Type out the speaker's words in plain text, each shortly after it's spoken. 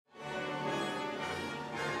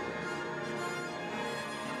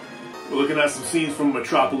We're looking at some scenes from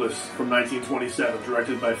Metropolis from 1927,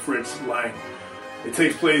 directed by Fritz Lang. It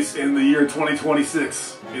takes place in the year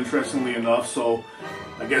 2026, interestingly enough, so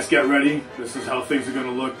I guess get ready. This is how things are going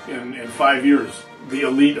to look in 5 years. The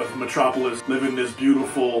elite of Metropolis live in this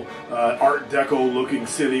beautiful Art Deco looking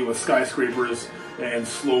city with skyscrapers and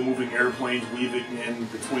slow-moving airplanes weaving in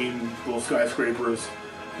between those skyscrapers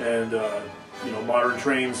and modern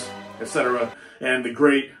trains, etc. And the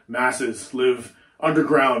great masses live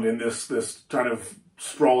underground in this kind of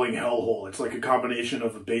sprawling hellhole. It's like a combination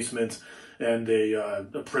of a basement and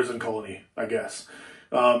a prison colony, I guess.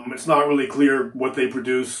 It's not really clear what they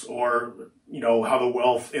produce or how the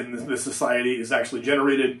wealth in this society is actually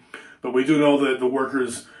generated, but we do know that the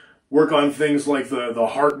workers work on things like the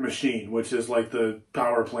heart machine, which is like the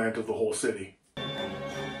power plant of the whole city. The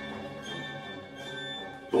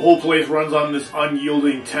whole place runs on this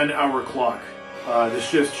unyielding 10-hour clock. The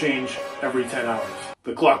shifts change every 10 hours.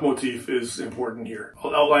 The clock motif is important here.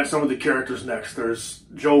 I'll outline some of the characters next. There's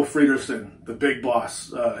Joe Fredersen, the big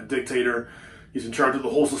boss, dictator. He's in charge of the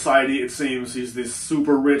whole society, it seems. He's this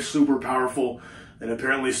super rich, super powerful, and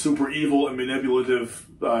apparently super evil and manipulative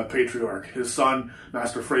patriarch. His son,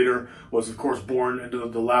 Master Frater, was of course born into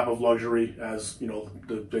the lap of luxury as,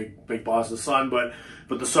 the big boss's son, but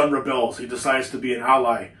the son rebels. He decides to be an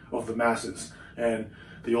ally of the masses, and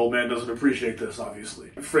the old man doesn't appreciate this,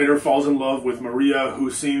 obviously. Frater falls in love with Maria,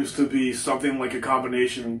 who seems to be something like a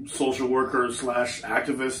combination social worker slash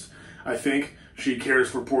activist, I think. She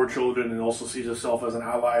cares for poor children and also sees herself as an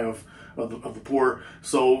ally of the poor.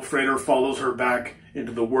 So Frater follows her back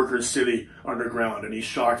into the workers' city underground, and he's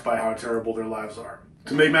shocked by how terrible their lives are.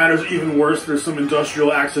 To make matters even worse, there's some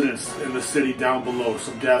industrial accidents in the city down below.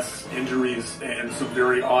 Some deaths, injuries, and some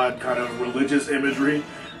very odd kind of religious imagery.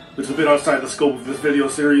 It's a bit outside the scope of this video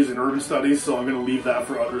series in urban studies, so I'm going to leave that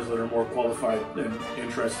for others that are more qualified and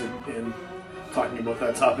interested in talking about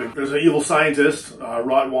that topic. There's an evil scientist,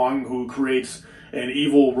 Rot Wong, who creates an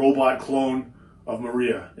evil robot clone of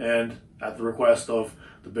Maria, and at the request of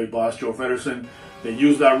the big boss, Joe Fredersen, they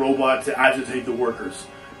use that robot to agitate the workers,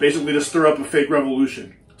 basically to stir up a fake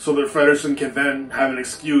revolution, so that Fredersen can then have an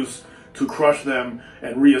excuse to crush them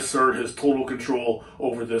and reassert his total control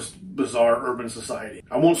over this bizarre urban society.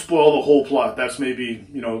 I won't spoil the whole plot. That's maybe,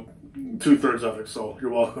 2/3 of it, so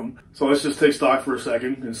you're welcome. So let's just take stock for a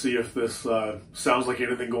second and see if this sounds like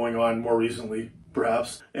anything going on more recently,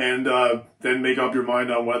 perhaps, and then make up your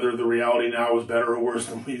mind on whether the reality now is better or worse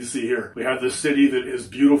than we see here. We have this city that is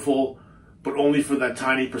beautiful, but only for that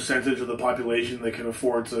tiny percentage of the population that can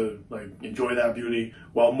afford to enjoy that beauty,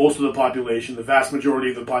 while most of the population, the vast majority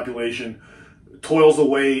of the population, toils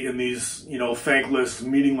away in these thankless,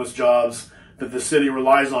 meaningless jobs that the city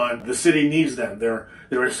relies on. The city needs them. They're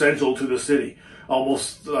essential to the city,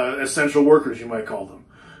 almost essential workers, you might call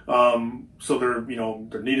them. So they're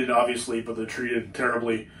needed, obviously, but they're treated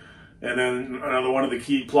terribly. And then another one of the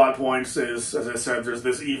key plot points is, as I said, there's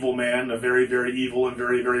this evil man, a very, very evil and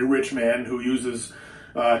very, very rich man who uses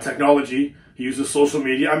technology. He uses social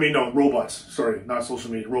media. Robots. Sorry, not social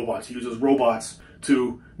media, robots. He uses robots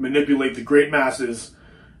to manipulate the great masses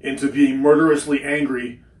into being murderously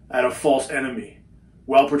angry at a false enemy,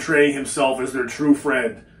 while portraying himself as their true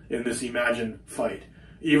friend in this imagined fight,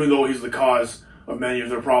 even though he's the cause of many of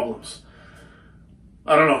their problems.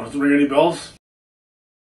 I don't know, does it ring any bells?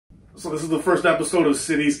 So this is the first episode of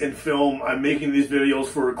Cities in Film. I'm making these videos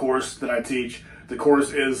for a course that I teach. The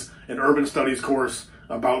course is an urban studies course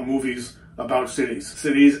about movies, about cities.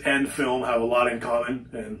 Cities and film have a lot in common,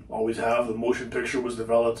 and always have. The motion picture was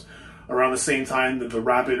developed around the same time that the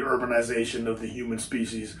rapid urbanization of the human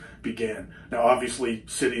species began. Now, obviously,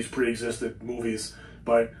 cities pre-existed movies,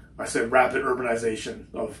 but I said rapid urbanization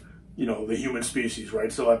of the human species,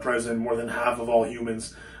 right? So at present, more than half of all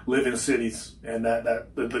humans live in cities, and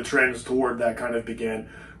the trends toward that kind of began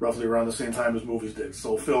roughly around the same time as movies did.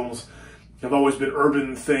 So films have always been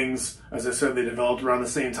urban things. As I said, they developed around the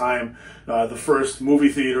same time. The first movie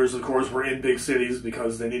theaters, of course, were in big cities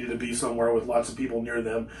because they needed to be somewhere with lots of people near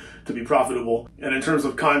them to be profitable. And in terms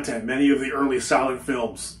of content, many of the early silent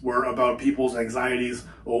films were about people's anxieties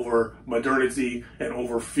over modernity and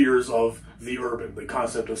over fears of the urban, the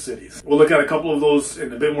concept of cities. We'll look at a couple of those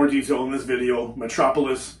in a bit more detail in this video: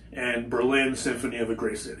 Metropolis and Berlin, Symphony of a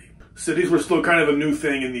Great City. Cities were still kind of a new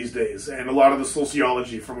thing in these days, and a lot of the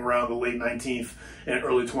sociology from around the late 19th and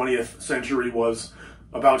early 20th century was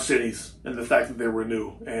about cities and the fact that they were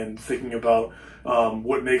new, and thinking about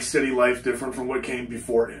what makes city life different from what came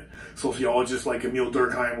before it. Sociologists like Emil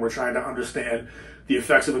Durkheim were trying to understand the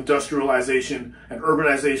effects of industrialization and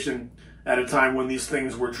urbanization at a time when these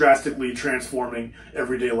things were drastically transforming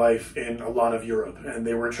everyday life in a lot of Europe. And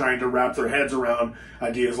they were trying to wrap their heads around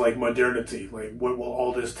ideas like modernity, like what will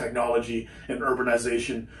all this technology and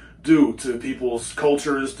urbanization do to people's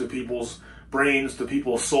cultures, to people's brains, to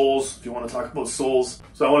people's souls, if you want to talk about souls.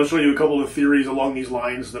 So I want to show you a couple of theories along these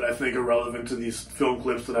lines that I think are relevant to these film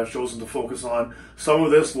clips that I've chosen to focus on. Some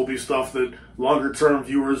of this will be stuff that longer-term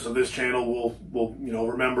viewers of this channel will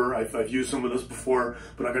remember. I've used some of this before,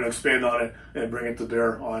 but I'm going to expand on it and bring it to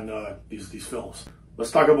bear on these films.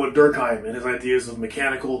 Let's talk about Durkheim and his ideas of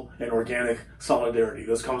mechanical and organic solidarity.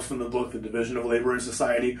 This comes from the book, The Division of Labor and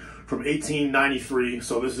Society, from 1893.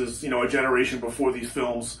 So this is, a generation before these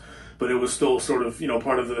films, but it was still sort of,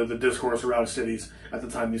 part of the discourse around cities at the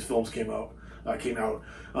time these films came out.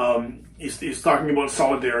 He's talking about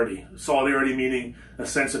solidarity. Solidarity meaning a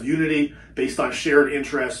sense of unity based on shared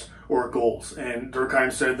interests or goals. And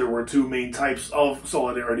Durkheim said there were two main types of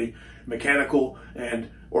solidarity, mechanical and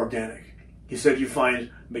organic. He said you find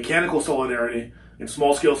mechanical solidarity in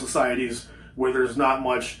small-scale societies where there's not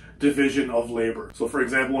much division of labor. So for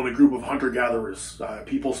example, in a group of hunter-gatherers,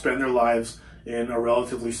 people spend their lives in a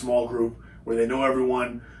relatively small group where they know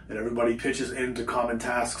everyone and everybody pitches into common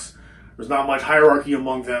tasks. There's not much hierarchy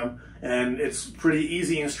among them, and it's pretty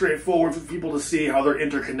easy and straightforward for people to see how they're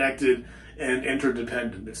interconnected and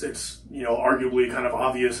interdependent. It's arguably kind of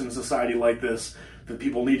obvious in a society like this that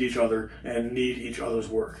people need each other and need each other's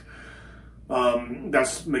work.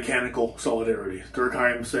 That's mechanical solidarity.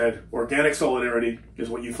 Durkheim said organic solidarity is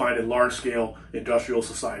what you find in large-scale industrial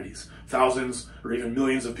societies. Thousands or even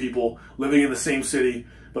millions of people living in the same city,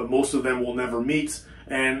 but most of them will never meet,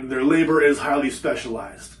 and their labor is highly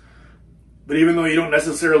specialized. But even though you don't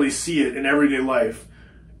necessarily see it in everyday life,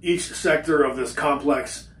 each sector of this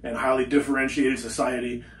complex and highly differentiated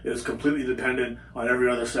society is completely dependent on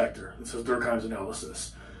every other sector. This is Durkheim's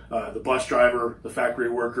analysis. The bus driver, the factory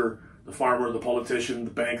worker, the farmer, the politician,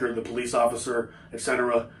 the banker, the police officer,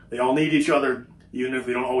 etc. They all need each other, even if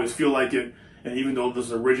they don't always feel like it, and even though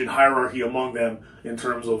there's a rigid hierarchy among them in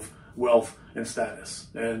terms of wealth and status.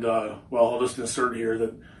 And, I'll just insert here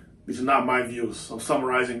that these are not my views. I'm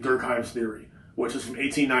summarizing Durkheim's theory, which is from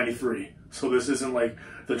 1893. So this isn't like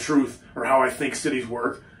the truth or how I think cities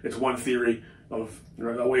work. It's one theory of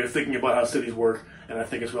a way of thinking about how cities work, and I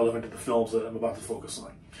think it's relevant to the films that I'm about to focus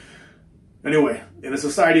on. Anyway, in a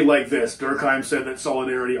society like this, Durkheim said that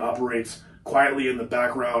solidarity operates quietly in the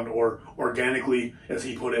background, or organically, as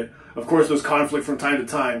he put it. Of course, there's conflict from time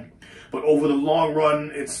to time, but over the long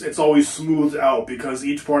run, it's always smoothed out because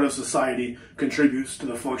each part of society contributes to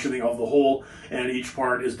the functioning of the whole, and each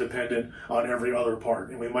part is dependent on every other part.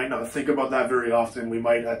 And we might not think about that very often. We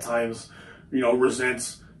might at times,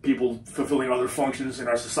 resent people fulfilling other functions in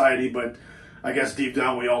our society, but I guess deep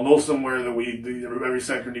down we all know somewhere that every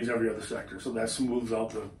sector needs every other sector. So that smooths out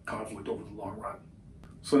the conflict over the long run.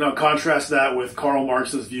 So now contrast that with Karl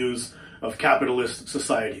Marx's views of capitalist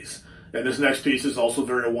societies. And this next piece is also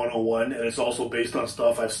very 101, and it's also based on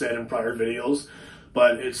stuff I've said in prior videos.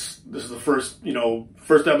 But this is the first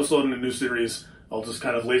episode in a new series. I'll just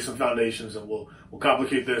kind of lay some foundations, and we'll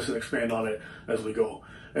complicate this and expand on it as we go.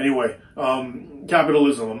 Anyway,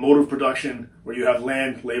 capitalism, a mode of production where you have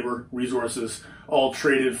land, labor, resources, all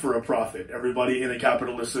traded for a profit. Everybody in a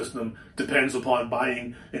capitalist system depends upon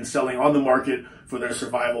buying and selling on the market for their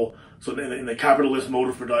survival. So in the capitalist mode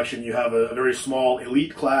of production, you have a very small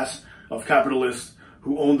elite class of capitalists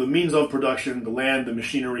who own the means of production, the land, the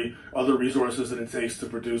machinery, other resources that it takes to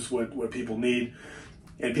produce what people need.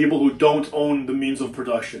 And people who don't own the means of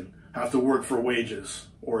production have to work for wages,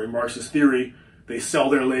 or in Marxist theory, they sell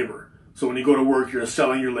their labor. So when you go to work, you're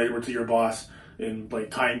selling your labor to your boss in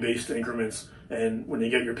time-based increments. And when you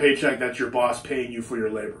get your paycheck, that's your boss paying you for your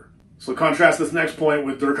labor. So contrast this next point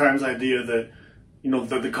with Durkheim's idea that,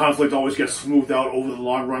 that the conflict always gets smoothed out over the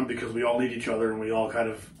long run because we all need each other, and we all kind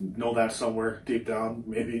of know that somewhere deep down,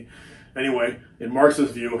 maybe. Anyway, in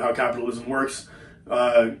Marx's view of how capitalism works,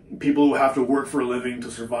 people who have to work for a living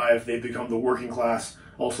to survive, they become the working class,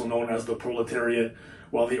 also known as the proletariat,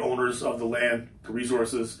 while the owners of the land, the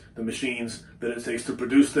resources, the machines that it takes to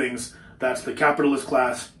produce things, that's the capitalist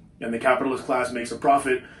class, and the capitalist class makes a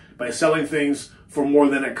profit by selling things for more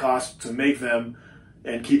than it costs to make them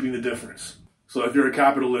and keeping the difference. So if you're a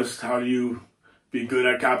capitalist, how do you be good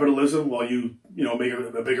at capitalism? Well, you make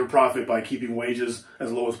a bigger profit by keeping wages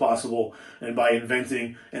as low as possible and by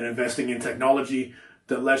inventing and investing in technology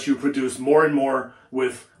that lets you produce more and more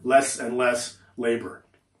with less and less labor,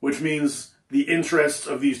 which means the interests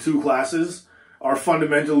of these two classes are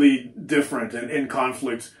fundamentally different and in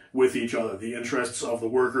conflict with each other. The interests of the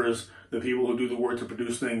workers, the people who do the work to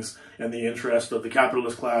produce things and the interest of the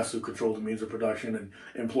capitalist class who control the means of production and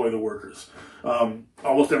employ the workers.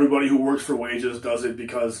 Almost everybody who works for wages does it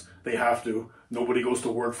because they have to. Nobody goes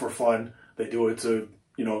to work for fun. They do it to,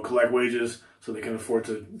 collect wages so they can afford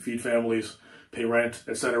to feed families, pay rent,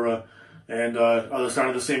 etc. And other side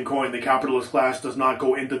of the same coin, the capitalist class does not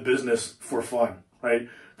go into business for fun, right?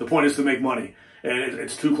 The point is to make money. And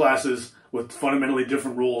it's two classes with fundamentally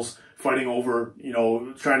different rules fighting over,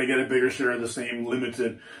 trying to get a bigger share of the same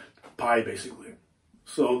limited pie, basically.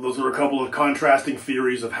 So those are a couple of contrasting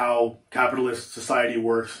theories of how capitalist society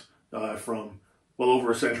works from well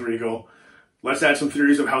over a century ago. Let's add some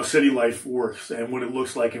theories of how city life works and what it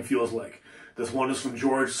looks like and feels like. This one is from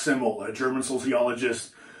George Simmel, a German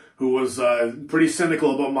sociologist who was pretty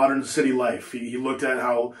cynical about modern city life. He looked at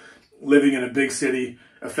how living in a big city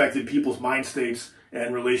affected people's mind states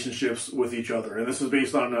and relationships with each other. And this is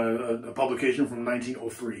based on a publication from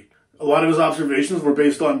 1903. A lot of his observations were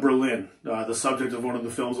based on Berlin, the subject of one of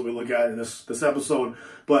the films that we look at in this episode.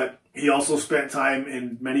 But he also spent time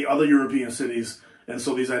in many other European cities, and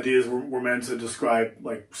so these ideas were meant to describe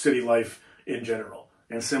like city life in general.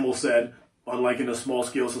 And Simmel said, unlike in a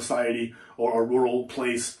small-scale society or a rural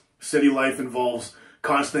place, city life involves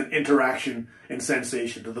constant interaction and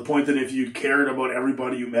sensation, to the point that if you cared about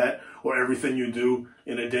everybody you met or everything you do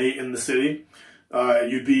in a day in the city,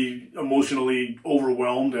 you'd be emotionally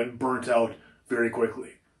overwhelmed and burnt out very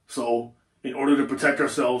quickly. So in order to protect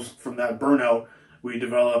ourselves from that burnout, we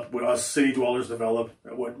develop, what us city dwellers develop,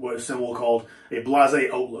 what Simmel called a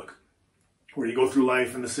blasé outlook, where you go through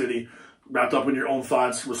life in the city wrapped up in your own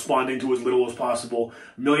thoughts, responding to as little as possible.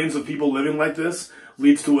 Millions of people living like this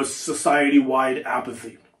leads to a society-wide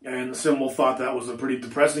apathy. And Simmel thought that was a pretty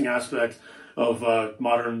depressing aspect of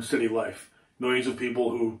modern city life. Millions of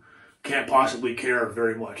people who can't possibly care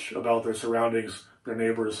very much about their surroundings, their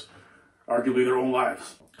neighbors, arguably their own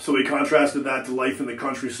lives. So he contrasted that to life in the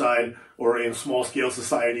countryside or in small-scale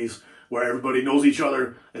societies where everybody knows each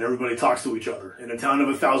other and everybody talks to each other. In a town of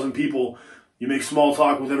 1,000 people, you make small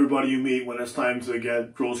talk with everybody you meet when it's time to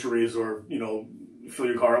get groceries or, fill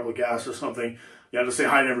your car up with gas or something. You have to say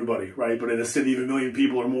hi to everybody, right? But in a city of 1 million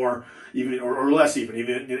people or more, or less even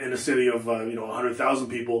in a city of 100,000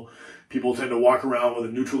 people, people tend to walk around with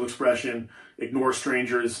a neutral expression, ignore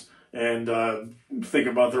strangers, and think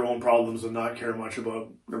about their own problems and not care much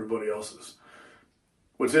about everybody else's.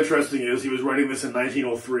 What's interesting is he was writing this in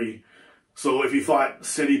 1903. So if you thought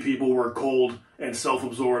city people were cold and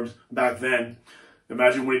self-absorbed back then,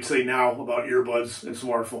 imagine what he'd say now about earbuds and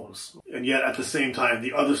smartphones. And yet at the same time,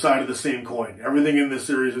 the other side of the same coin. Everything in this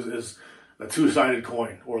series is a two-sided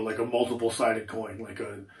coin, or like a multiple-sided coin, like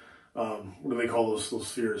a, what do they call those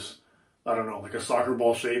spheres? I don't know, like a soccer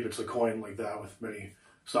ball shape. It's a coin like that with many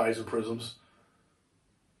sides and prisms.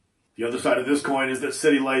 The other side of this coin is that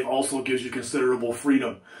city life also gives you considerable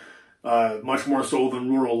freedom, much more so than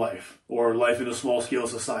rural life or life in a small-scale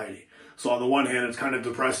society. So on the one hand, it's kind of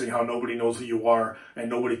depressing how nobody knows who you are and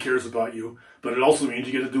nobody cares about you. But it also means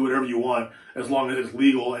you get to do whatever you want as long as it's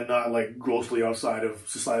legal and not like grossly outside of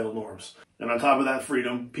societal norms. And on top of that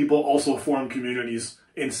freedom, people also form communities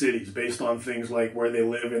in cities based on things like where they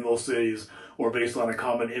live in those cities or based on a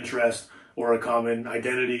common interest or a common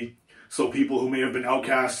identity. So people who may have been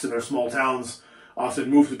outcasts in their small towns often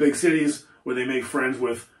move to big cities where they make friends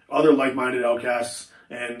with other like-minded outcasts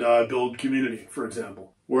and build community, for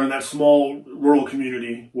example. We're in that small rural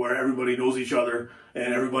community where everybody knows each other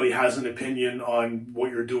and everybody has an opinion on what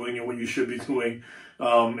you're doing and what you should be doing.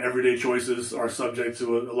 Everyday choices are subject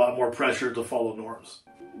to a lot more pressure to follow norms.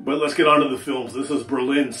 But let's get on to the films. This is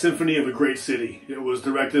Berlin, Symphony of a Great City. It was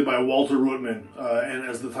directed by Walter Ruttmann, and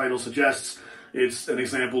as the title suggests, it's an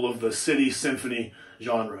example of the city symphony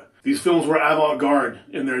genre. These films were avant-garde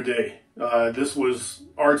in their day. This was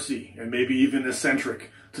artsy and maybe even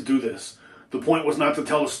eccentric to do this. The point was not to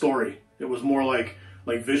tell a story. It was more like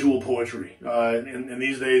visual poetry. In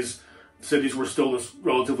these days, cities were still this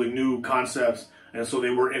relatively new concept, and so they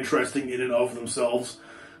were interesting in and of themselves.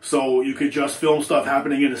 So you could just film stuff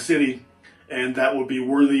happening in a city, and that would be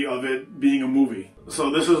worthy of it being a movie. So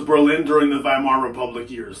this is Berlin during the Weimar Republic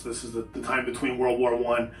years. This is the time between World War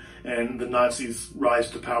I and the Nazis' rise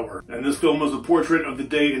to power. And this film was a portrait of the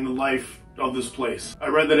day in the life of this place. I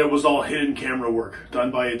read that it was all hidden camera work done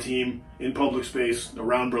by a team in public space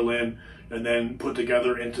around Berlin and then put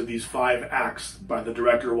together into these 5 acts by the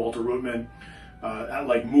director Walter Ruttmann at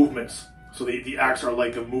like movements. So the acts are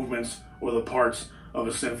like the movements or the parts of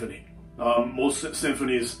a symphony. Most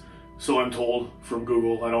symphonies, so I'm told from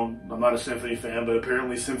Google, I'm not a symphony fan, but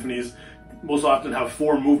apparently symphonies most often have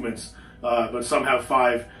 4 movements but some have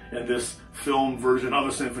 5, and this film version of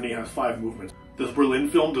a symphony has 5 movements. This Berlin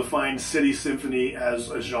film defined city symphony as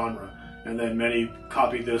a genre, and then many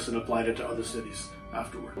copied this and applied it to other cities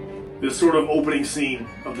afterward. This sort of opening scene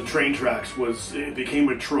of the train tracks it became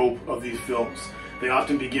a trope of these films. They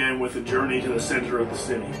often began with a journey to the center of the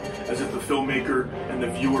city, as if the filmmaker and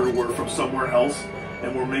the viewer were from somewhere else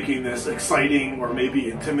and were making this exciting or maybe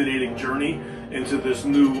intimidating journey into this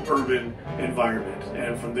new urban environment.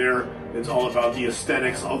 And from there, it's all about the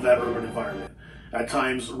aesthetics of that urban environment. At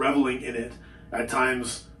times reveling in it, at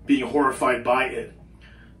times being horrified by it.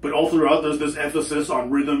 But all throughout, there's this emphasis on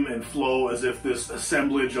rhythm and flow, as if this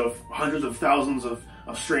assemblage of hundreds of thousands of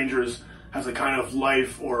strangers has a kind of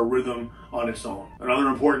life or a rhythm on its own. Another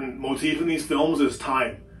important motif in these films is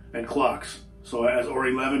time and clocks. So as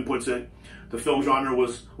Ori Levin puts it, the film genre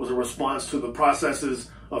was a response to the processes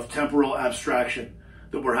of temporal abstraction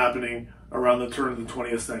that were happening around the turn of the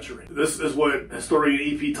 20th century. This is what historian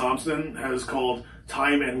E.P. Thompson has called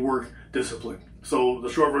time and work discipline. So the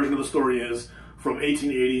short version of the story is, from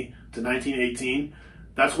 1880 to 1918,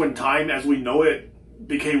 that's when time as we know it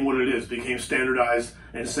became what it is, became standardized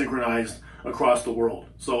and synchronized across the world.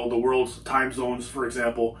 So the world's time zones, for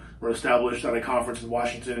example, were established at a conference in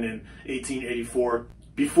Washington in 1884.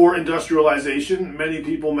 Before industrialization, many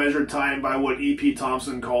people measured time by what E.P.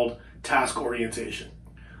 Thompson called task orientation.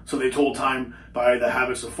 So they told time by the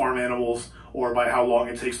habits of farm animals or by how long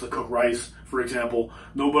it takes to cook rice, for example.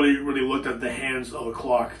 Nobody really looked at the hands of a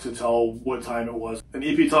clock to tell what time it was. And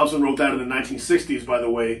E.P. Thompson wrote that in the 1960s, by the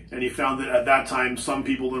way, and he found that at that time, some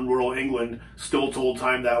people in rural England still told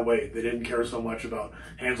time that way. They didn't care so much about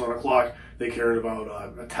hands on a clock. They cared about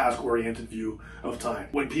a task-oriented view of time.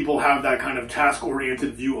 When people have that kind of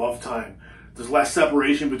task-oriented view of time, there's less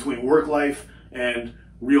separation between work life and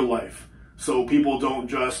real life. So people don't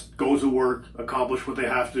just go to work, accomplish what they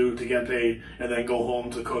have to get paid, and then go home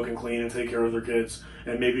to cook and clean and take care of their kids,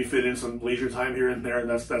 and maybe fit in some leisure time here and there, and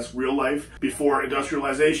that's real life. Before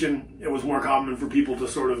industrialization, it was more common for people to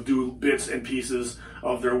sort of do bits and pieces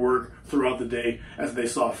of their work throughout the day as they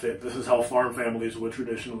saw fit. This is how farm families would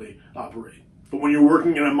traditionally operate. But when you're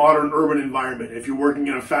working in a modern urban environment, if you're working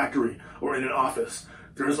in a factory or in an office,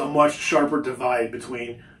 there's a much sharper divide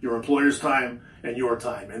between your employer's time and your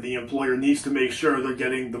time. And the employer needs to make sure they're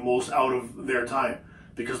getting the most out of their time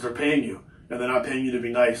because they're paying you. And they're not paying you to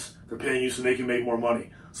be nice. They're paying you so they can make more money.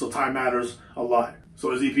 So time matters a lot.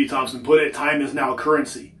 So as E.P. Thompson put it, time is now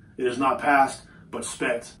currency. It is not past, but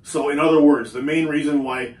spent. So in other words, the main reason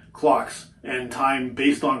why clocks and time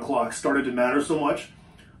based on clocks started to matter so much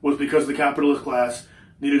was because the capitalist class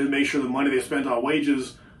needed to make sure the money they spent on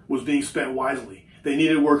wages was being spent wisely. They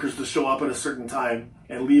needed workers to show up at a certain time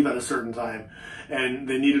and leave at a certain time. And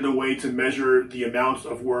they needed a way to measure the amount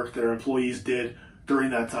of work their employees did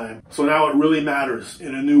during that time. So now it really matters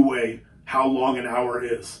in a new way how long an hour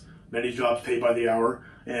is. Many jobs pay by the hour,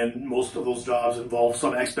 and most of those jobs involve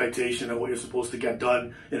some expectation of what you're supposed to get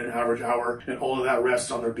done in an average hour, and all of that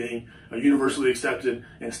rests on there being a universally accepted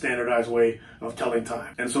and standardized way of telling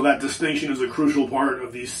time. And so that distinction is a crucial part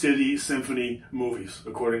of these city symphony movies,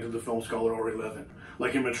 according to the film scholar Ori Levin.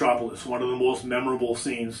 Like in Metropolis, one of the most memorable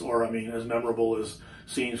scenes, or I mean as memorable as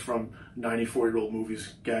scenes from 94-year-old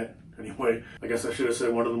movies get. Anyway, I guess I should have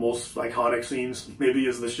said one of the most iconic scenes maybe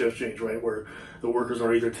is the shift change, right? Where the workers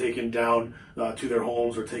are either taken down to their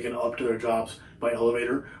homes or taken up to their jobs by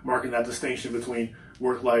elevator, marking that distinction between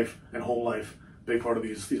work life and home life. Big part of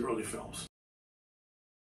these early films.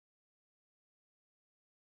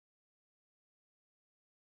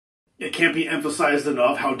 It can't be emphasized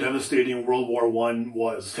enough how devastating World War I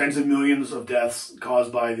was. Tens of millions of deaths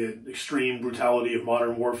caused by the extreme brutality of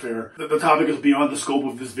modern warfare. The topic is beyond the scope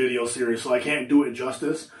of this video series, so I can't do it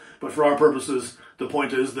justice. But for our purposes, the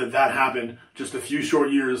point is that that happened just a few short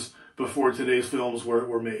years before today's films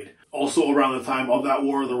were made. Also around the time of that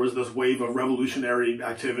war, there was this wave of revolutionary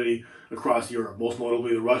activity across Europe, most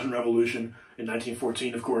notably the Russian Revolution in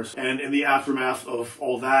 1914, of course. And in the aftermath of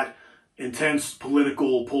all that, intense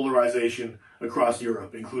political polarization across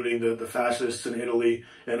Europe, including the fascists in Italy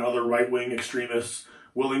and other right-wing extremists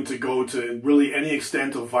willing to go to really any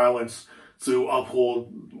extent of violence to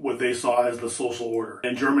uphold what they saw as the social order.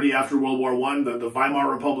 In Germany after World War I, the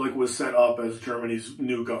Weimar Republic was set up as Germany's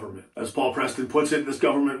new government. As Paul Preston puts it, this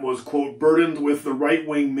government was, quote, burdened with the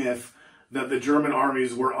right-wing myth that the German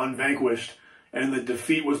armies were unvanquished and that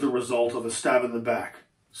defeat was the result of a stab in the back.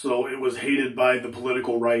 So it was hated by the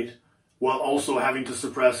political right, while also having to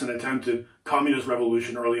suppress an attempted communist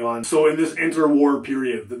revolution early on. So in this interwar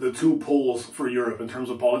period, the two poles for Europe in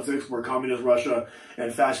terms of politics were communist Russia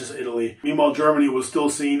and fascist Italy. Meanwhile, Germany was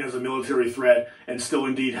still seen as a military threat and still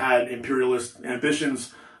indeed had imperialist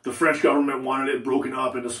ambitions. The French government wanted it broken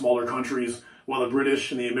up into smaller countries, while the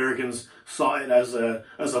British and the Americans saw it as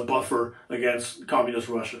a buffer against communist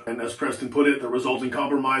Russia. And as Preston put it, the resulting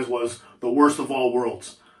compromise was the worst of all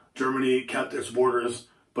worlds. Germany kept its borders,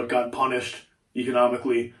 but got punished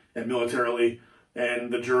economically and militarily,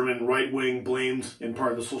 and the German right wing blamed in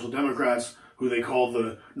part the Social Democrats, who they called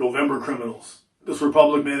the November criminals. This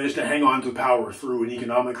republic managed to hang on to power through an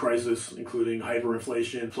economic crisis, including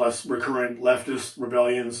hyperinflation, plus recurrent leftist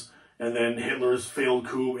rebellions, and then Hitler's failed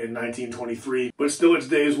coup in 1923. But still its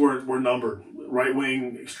days were numbered.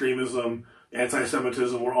 Right-wing extremism,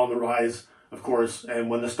 anti-Semitism were on the rise, of course, and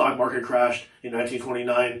when the stock market crashed in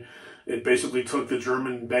 1929, it basically took the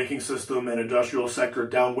German banking system and industrial sector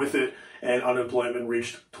down with it, and unemployment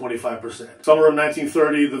reached 25%. Summer of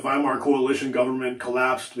 1930, the Weimar coalition government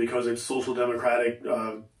collapsed because its social democratic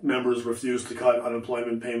members refused to cut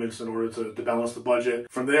unemployment payments in order to balance the budget.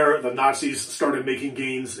 From there, the Nazis started making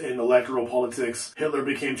gains in electoral politics. Hitler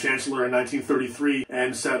became chancellor in 1933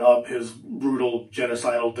 and set up his brutal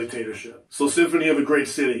genocidal dictatorship. So Symphony of a Great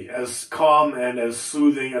City, as calm and as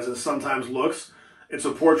soothing as it sometimes looks, it's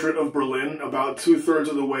a portrait of Berlin about 2/3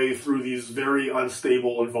 of the way through these very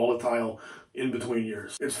unstable and volatile in-between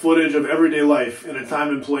years. It's footage of everyday life in a time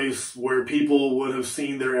and place where people would have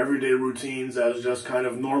seen their everyday routines as just kind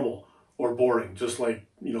of normal or boring, just like,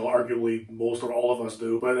 arguably most or all of us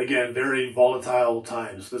do. But again, very volatile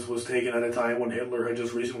times. This was taken at a time when Hitler had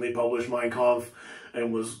just recently published Mein Kampf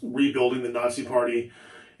and was rebuilding the Nazi Party.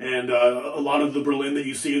 And a lot of the Berlin that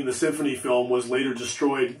you see in the Symphony film was later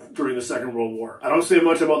destroyed during the Second World War. I don't say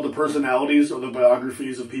much about the personalities or the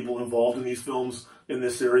biographies of people involved in these films in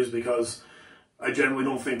this series because I generally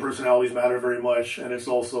don't think personalities matter very much, and it's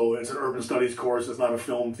an urban studies course, it's not a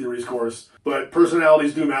film theories course. But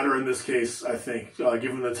personalities do matter in this case, I think,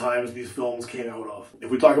 given the times these films came out of. If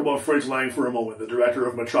we talk about Fritz Lang for a moment, the director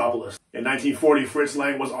of Metropolis. In 1940, Fritz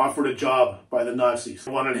Lang was offered a job by the Nazis.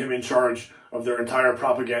 They wanted him in charge of their entire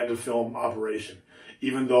propaganda film operation.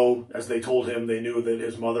 Even though, as they told him, they knew that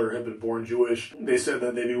his mother had been born Jewish, they said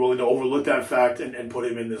that they'd be willing to overlook that fact and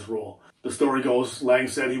put him in this role. The story goes, Lang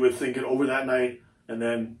said he would think it over that night, and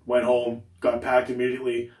then went home, got packed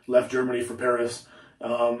immediately, left Germany for Paris,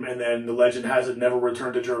 and then the legend has it never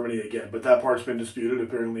returned to Germany again. But that part's been disputed.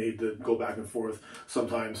 Apparently he did go back and forth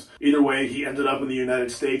sometimes. Either way, he ended up in the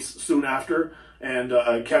United States soon after, and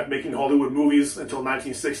kept making Hollywood movies until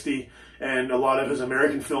 1960, and a lot of his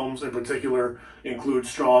American films in particular include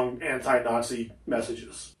strong anti-Nazi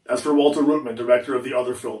messages. As for Walter Ruttmann, director of the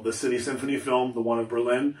other film, the City Symphony film, the one of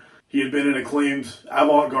Berlin, he had been an acclaimed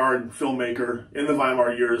avant-garde filmmaker in the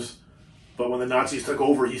Weimar years, but when the Nazis took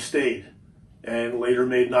over, he stayed and later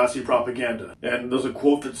made Nazi propaganda. And there's a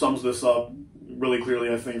quote that sums this up really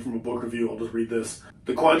clearly, I think, from a book review. I'll just read this.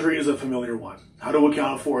 The quandary is a familiar one. How to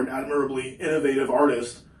account for an admirably innovative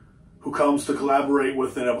artist who comes to collaborate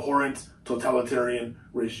with an abhorrent totalitarian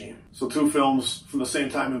regime. So two films from the same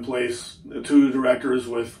time and place, two directors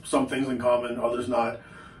with some things in common, others not.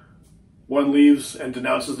 One leaves and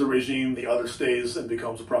denounces the regime, the other stays and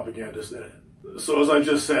becomes a propagandist in it. So as I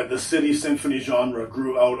just said, the city symphony genre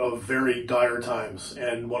grew out of very dire times,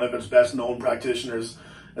 and one of its best known practitioners,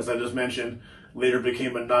 as I just mentioned, later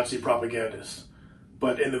became a Nazi propagandist.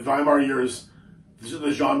 But in the Weimar years,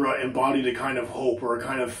 the genre embodied a kind of hope or a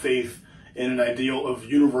kind of faith in an ideal of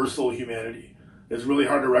universal humanity. It's really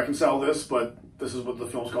hard to reconcile this, but this is what the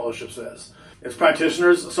film scholarship says. Its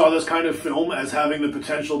practitioners saw this kind of film as having the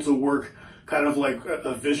potential to work kind of like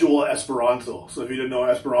a visual Esperanto. So if you didn't know,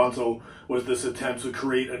 Esperanto was this attempt to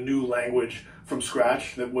create a new language from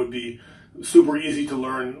scratch that would be super easy to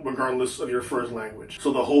learn regardless of your first language.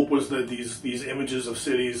 So the hope was that these images of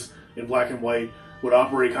cities in black and white would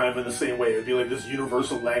operate kind of in the same way. It would be like this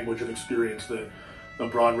universal language of experience that a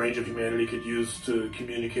broad range of humanity could use to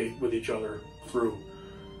communicate with each other through.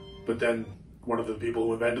 But then one of the people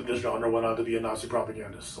who invented this genre went on to be a Nazi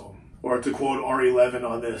propagandist. So, or to quote Ari Levin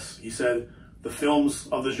on this, he said, the films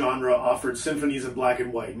of the genre offered symphonies in black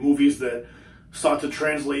and white, movies that sought to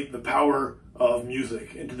translate the power of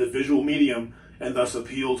music into the visual medium and thus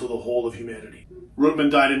appeal to the whole of humanity.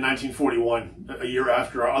 Ruttmann died in 1941, a year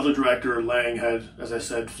after our other director, Lang, had, as I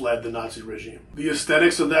said, fled the Nazi regime. The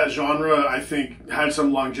aesthetics of that genre, I think, had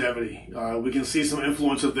some longevity. We can see some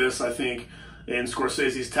influence of this, I think, in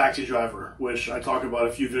Scorsese's Taxi Driver, which I talk about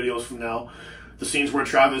a few videos from now. The scenes where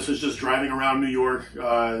Travis is just driving around New York,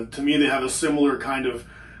 to me they have a similar kind of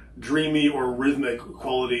dreamy or rhythmic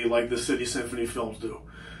quality like the City Symphony films do.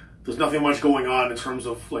 There's nothing much going on in terms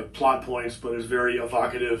of like plot points, but it's very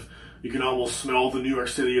evocative. You can almost smell the New York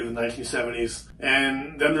City of the 1970s.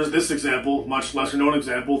 And then there's this example, much lesser known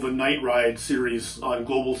example, the Night Ride series on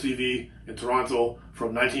Global TV in Toronto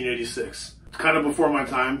from 1986. It's kind of before my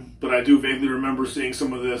time, but I do vaguely remember seeing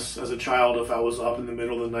some of this as a child. If I was up in the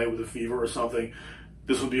middle of the night with a fever or something,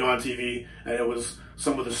 this would be on TV, and it was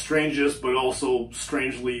some of the strangest, but also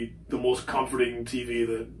strangely the most comforting TV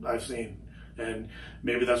that I've seen. And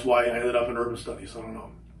maybe that's why I ended up in urban studies, I don't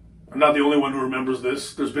know. I'm not the only one who remembers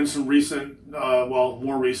this. There's been some recent,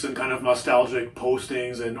 more recent kind of nostalgic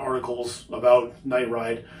postings and articles about Night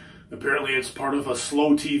Ride. Apparently it's part of a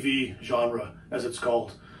slow TV genre, as it's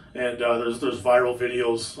called. And there's viral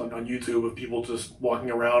videos on YouTube of people just walking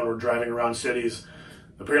around or driving around cities,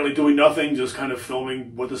 apparently doing nothing, just kind of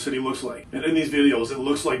filming what the city looks like. And in these videos, it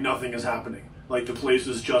looks like nothing is happening. Like the place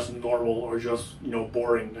is just normal or just,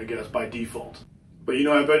 boring, I guess, by default. But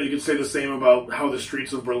I bet you could say the same about how the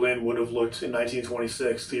streets of Berlin would have looked in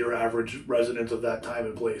 1926 to your average resident of that time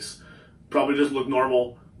and place. Probably just looked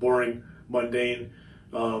normal, boring, mundane,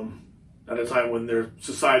 at a time when their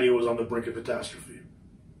society was on the brink of catastrophe.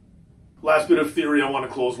 Last bit of theory I want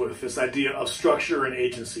to close with, this idea of structure and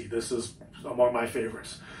agency. This is among my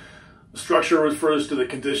favorites. Structure refers to the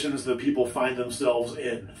conditions that people find themselves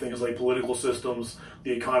in. Things like political systems,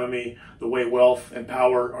 the economy, the way wealth and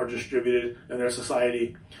power are distributed in their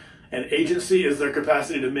society. And agency is their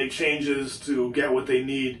capacity to make changes, to get what they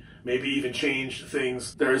need, maybe even change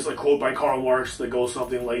things. There's a quote by Karl Marx that goes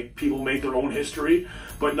something like, people make their own history,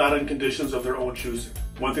 but not in conditions of their own choosing.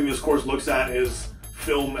 One thing this course looks at is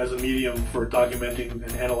film as a medium for documenting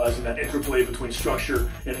and analyzing that interplay between structure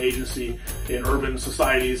and agency in urban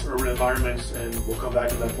societies, urban environments, and we'll come back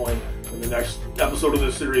to that point in the next episode of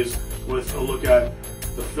this series with a look at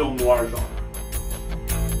the film noir genre.